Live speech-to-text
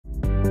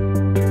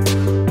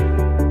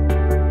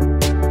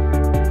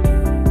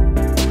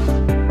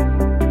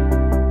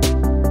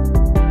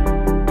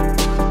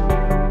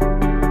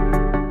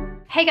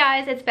Hey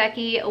guys, it's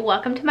Becky.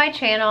 Welcome to my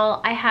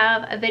channel. I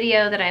have a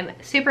video that I'm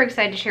super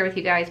excited to share with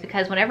you guys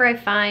because whenever I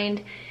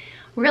find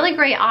really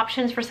great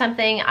options for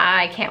something,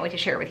 I can't wait to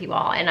share it with you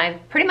all. And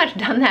I've pretty much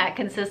done that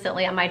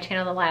consistently on my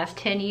channel the last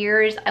 10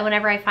 years.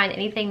 Whenever I find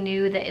anything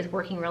new that is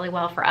working really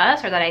well for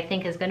us or that I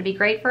think is going to be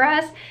great for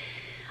us,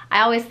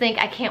 I always think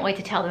I can't wait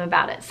to tell them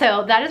about it.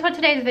 So that is what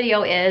today's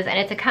video is, and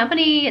it's a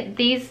company.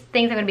 These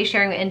things I'm going to be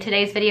sharing in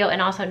today's video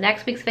and also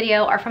next week's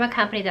video are from a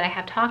company that I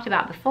have talked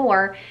about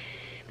before,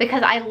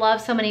 because I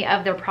love so many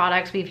of their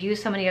products. We've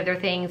used so many of their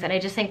things, and I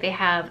just think they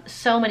have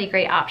so many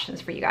great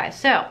options for you guys.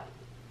 So,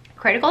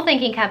 Critical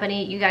Thinking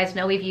Company, you guys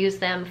know we've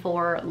used them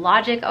for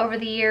logic over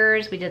the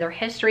years. We did their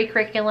history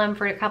curriculum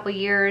for a couple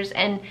years,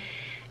 and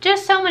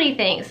just so many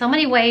things, so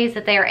many ways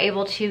that they are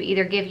able to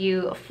either give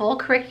you full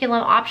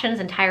curriculum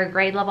options, entire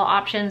grade level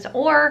options,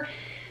 or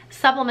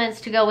supplements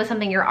to go with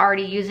something you're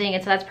already using.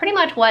 And so that's pretty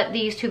much what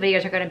these two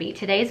videos are going to be.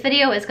 Today's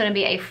video is going to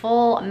be a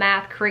full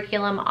math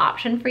curriculum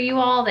option for you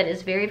all that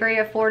is very, very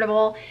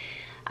affordable.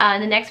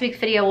 And the next week's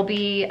video will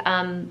be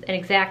an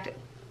exact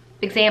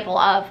example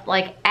of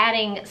like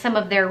adding some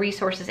of their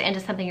resources into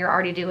something you're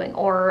already doing,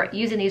 or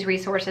using these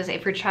resources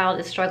if your child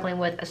is struggling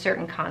with a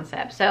certain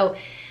concept. So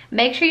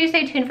make sure you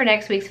stay tuned for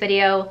next week's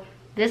video.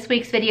 This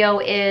week's video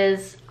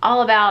is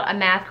all about a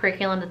math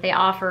curriculum that they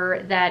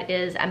offer that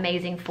is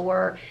amazing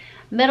for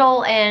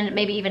middle and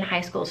maybe even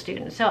high school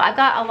students. So I've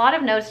got a lot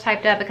of notes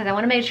typed up because I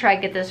want to make sure I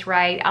get this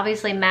right.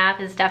 Obviously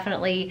math is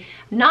definitely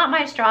not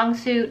my strong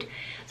suit,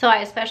 so I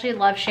especially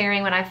love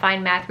sharing when I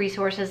find math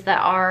resources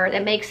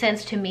that make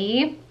sense to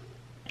me.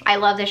 I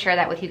love to share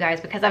that with you guys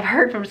because I've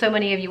heard from so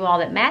many of you all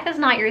that math is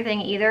not your thing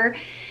either,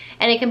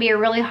 and it can be a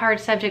really hard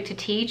subject to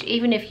teach.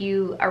 Even if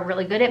you are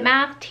really good at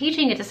math,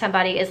 teaching it to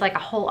somebody is like a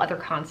whole other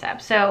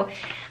concept. So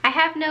I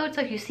have notes,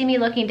 so if you see me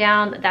looking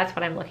down, that's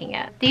what I'm looking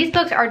at. These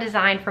books are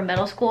designed for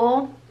middle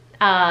school.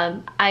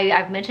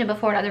 I've mentioned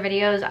before in other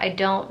videos, I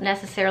don't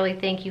necessarily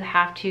think you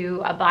have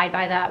to abide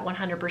by that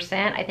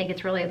 100%. I think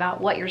it's really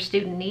about what your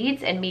student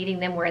needs and meeting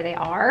them where they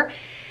are.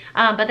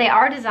 But they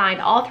are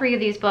designed, all three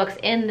of these books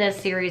in this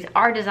series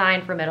are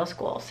designed for middle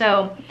school.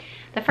 So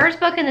the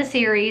first book in the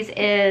series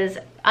is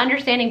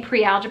Understanding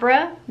Pre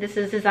Algebra. This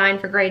is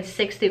designed for grades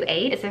 6 through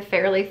 8. It's a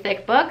fairly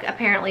thick book.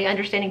 Apparently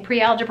understanding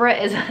Pre Algebra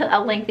is a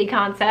lengthy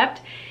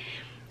concept.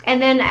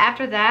 And then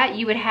after that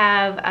you would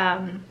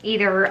have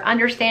either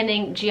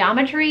Understanding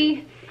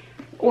Geometry,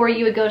 or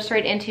you would go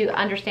straight into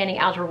Understanding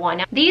Algebra 1.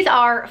 Now, these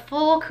are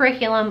full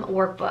curriculum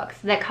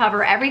workbooks that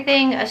cover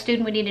everything a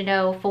student would need to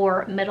know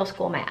for middle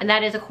school math. And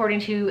that is according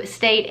to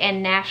state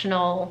and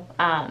national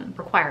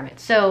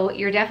requirements. So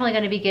you're definitely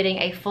going to be getting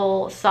a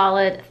full,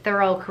 solid,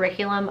 thorough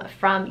curriculum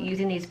from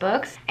using these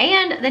books.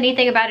 And the neat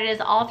thing about it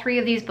is all three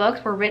of these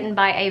books were written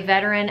by a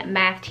veteran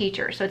math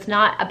teacher. So it's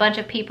not a bunch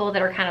of people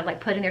that are kind of like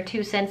putting their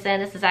 2 cents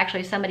in. This is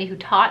actually somebody who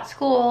taught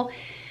school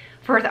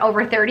for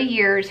over 30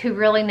 years, who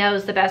really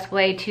knows the best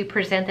way to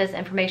present this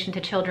information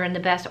to children, the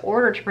best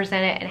order to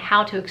present it, and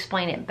how to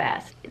explain it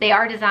best. They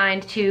are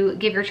designed to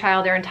give your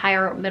child their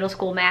entire middle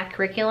school math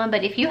curriculum,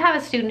 but if you have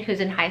a student who's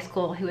in high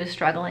school who is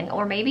struggling,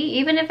 or maybe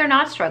even if they're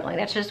not struggling,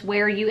 that's just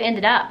where you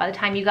ended up by the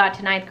time you got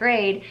to 9th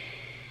grade,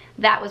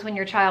 that was when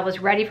your child was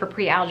ready for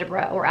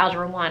pre-algebra or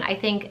algebra 1. I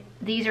think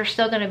these are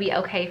still going to be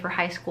okay for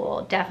high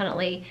school,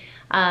 definitely,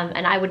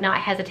 and I would not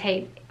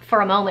hesitate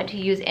for a moment to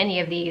use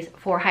any of these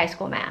for high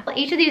school math.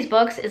 Each of these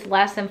books is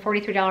less than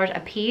 $43 a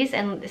piece,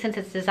 and since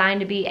it's designed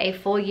to be a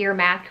full year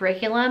math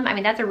curriculum, I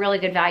mean, that's a really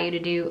good value to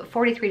do,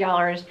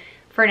 $43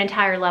 for an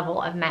entire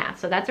level of math.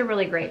 So that's a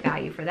really great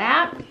value for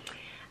that.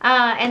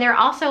 And there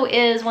also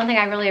is one thing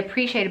I really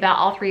appreciate about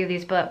all three of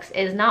these books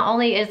is not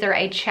only is there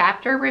a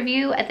chapter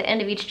review at the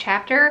end of each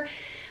chapter,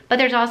 but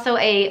there's also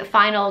a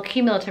final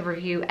cumulative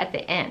review at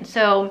the end.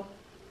 So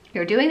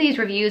you're doing these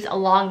reviews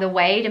along the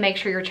way to make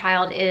sure your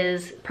child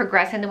is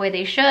progressing the way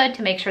they should,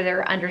 to make sure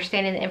they're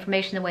understanding the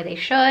information the way they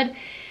should.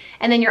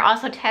 And then you're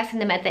also testing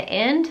them at the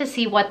end to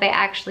see what they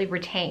actually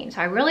retain.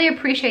 So I really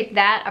appreciate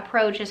that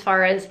approach as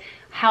far as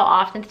how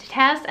often to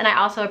test. And I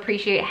also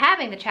appreciate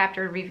having the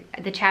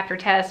chapter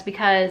test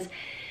because,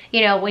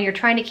 you know, when you're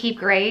trying to keep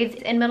grades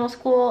in middle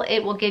school, it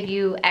will give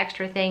you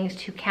extra things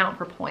to count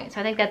for points. So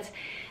I think that's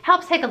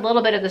helps take a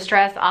little bit of the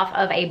stress off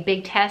of a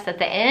big test at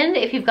the end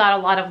if you've got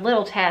a lot of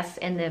little tests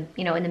in the,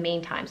 you know, in the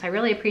meantime. So I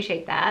really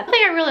appreciate that. The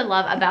thing I really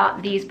love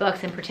about these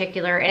books in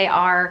particular, they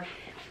are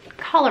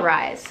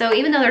colorized. So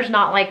even though there's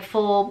not like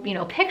full, you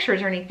know,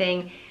 pictures or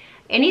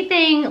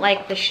anything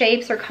like the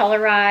shapes are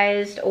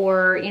colorized,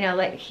 or, you know,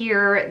 like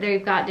here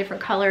they've got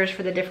different colors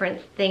for the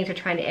different things they're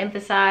trying to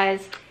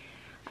emphasize.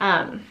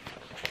 I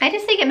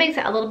just think it makes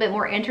it a little bit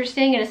more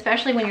interesting, and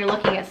especially when you're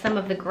looking at some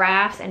of the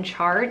graphs and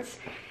charts,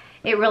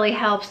 it really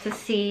helps to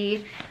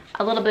see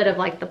a little bit of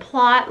like the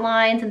plot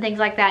lines and things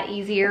like that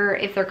easier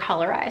if they're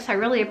colorized. So I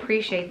really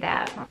appreciate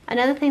that.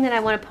 Another thing that I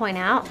want to point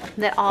out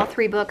that all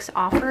three books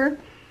offer,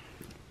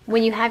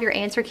 when you have your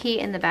answer key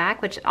in the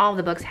back, which all of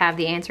the books have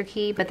the answer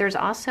key, but there's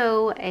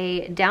also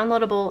a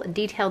downloadable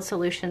detailed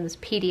solutions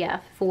PDF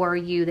for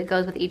you that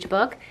goes with each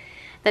book.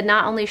 that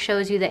not only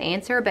shows you the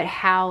answer, but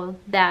how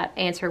that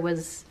answer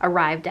was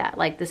arrived at,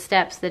 like the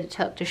steps that it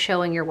took to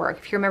showing your work.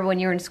 If you remember when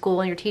you were in school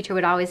and your teacher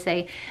would always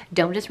say,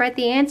 don't just write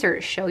the answer,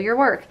 show your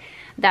work.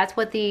 That's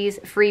what these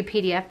free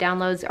PDF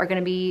downloads are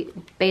gonna be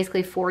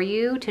basically for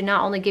you, to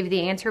not only give you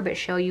the answer, but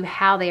show you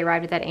how they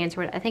arrived at that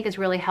answer. I think is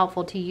really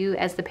helpful to you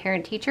as the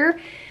parent teacher,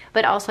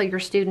 but also your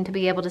student to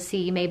be able to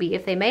see maybe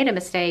if they made a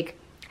mistake,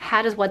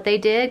 how does what they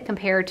did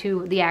compare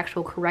to the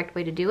actual correct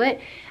way to do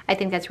it? I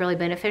think that's really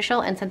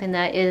beneficial and something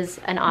that is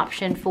an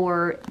option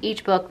for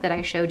each book that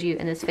I showed you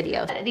in this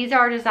video. These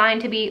are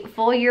designed to be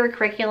full year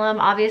curriculum.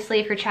 Obviously,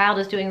 if your child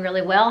is doing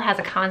really well, has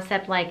a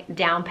concept like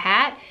down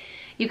pat,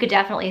 you could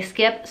definitely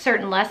skip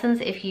certain lessons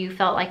if you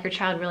felt like your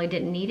child really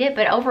didn't need it,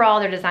 but overall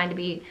they're designed to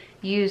be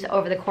used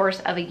over the course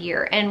of a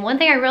year. And one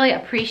thing I really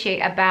appreciate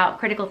about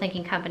Critical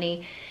Thinking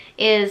Company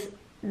is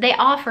they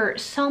offer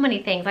so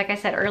many things, like I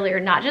said earlier,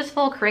 not just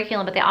full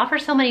curriculum, but they offer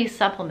so many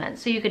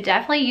supplements. So you could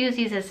definitely use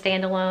these as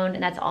standalone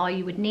and that's all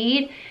you would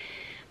need.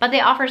 But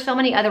they offer so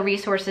many other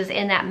resources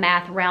in that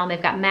math realm.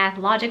 They've got math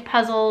logic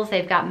puzzles,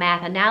 they've got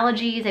math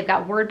analogies, they've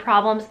got word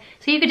problems.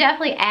 So you could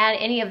definitely add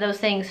any of those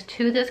things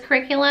to this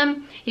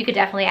curriculum. You could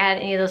definitely add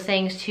any of those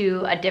things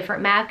to a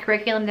different math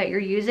curriculum that you're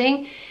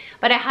using.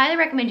 But I highly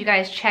recommend you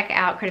guys check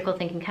out Critical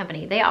Thinking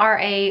Company. They are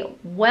a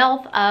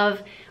wealth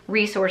of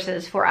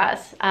resources for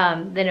us.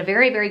 Then a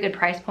very, very good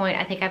price point.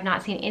 I think I've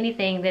not seen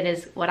anything that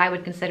is what I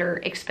would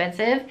consider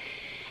expensive.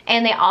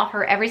 And they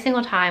offer every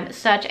single time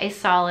such a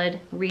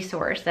solid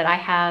resource that I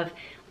have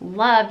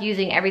loved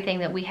using everything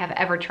that we have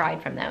ever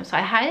tried from them. So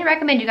I highly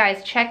recommend you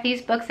guys check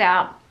these books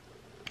out.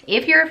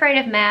 If you're afraid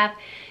of math,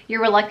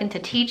 you're reluctant to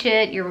teach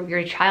it,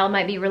 your child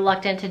might be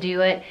reluctant to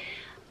do it,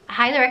 I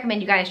highly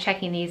recommend you guys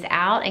checking these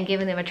out and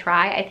giving them a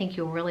try. I think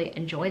you'll really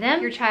enjoy them.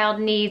 If your child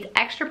needs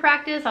extra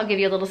practice, I'll give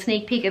you a little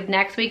sneak peek of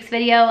next week's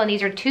video. And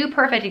these are two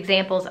perfect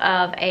examples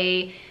of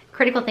a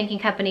Critical Thinking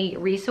Company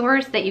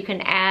resource that you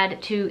can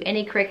add to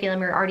any curriculum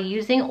you're already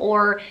using,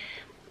 or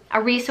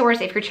a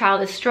resource if your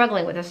child is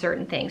struggling with a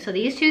certain thing. So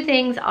these two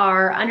things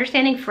are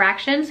understanding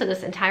fractions. So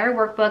this entire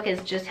workbook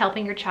is just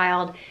helping your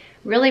child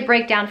really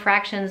break down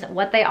fractions,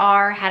 what they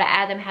are, how to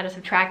add them, how to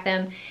subtract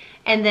them.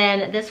 And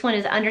then this one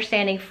is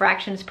understanding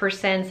fractions,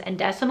 percents, and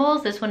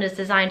decimals. This one is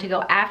designed to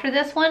go after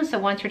this one. So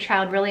once your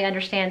child really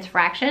understands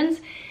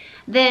fractions,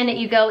 then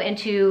you go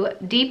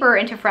deeper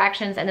into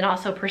fractions and then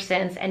also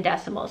percents and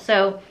decimals.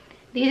 So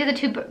these are the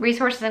two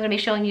resources I'm going to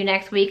be showing you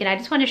next week. And I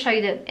just want to show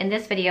you that in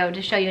this video,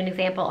 to show you an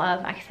example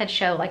of, like I said,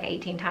 show like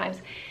 18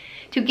 times,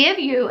 to give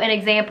you an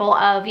example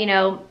of, you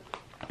know,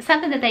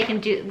 something that they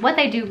can do, what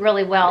they do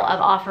really well of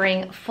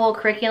offering full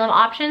curriculum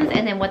options,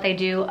 and then what they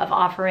do of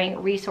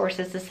offering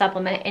resources to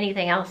supplement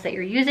anything else that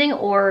you're using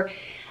or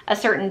a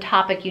certain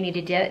topic you need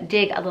to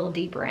dig a little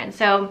deeper in.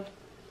 So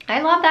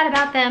I love that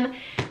about them.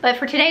 But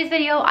for today's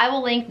video, I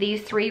will link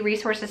these 3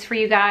 resources for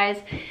you guys.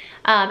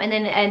 And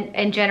then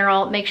in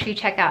general, make sure you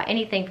check out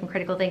anything from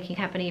Critical Thinking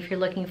Company if you're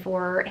looking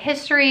for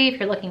history, if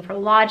you're looking for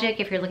logic,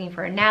 if you're looking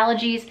for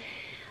analogies.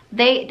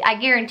 I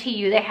guarantee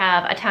you they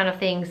have a ton of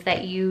things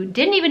that you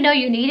didn't even know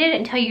you needed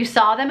until you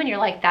saw them and you're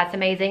like, that's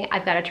amazing,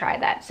 I've got to try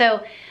that.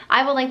 So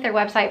I will link their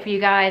website for you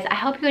guys. I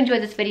hope you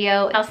enjoyed this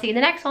video. I'll see you in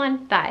the next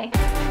one. Bye.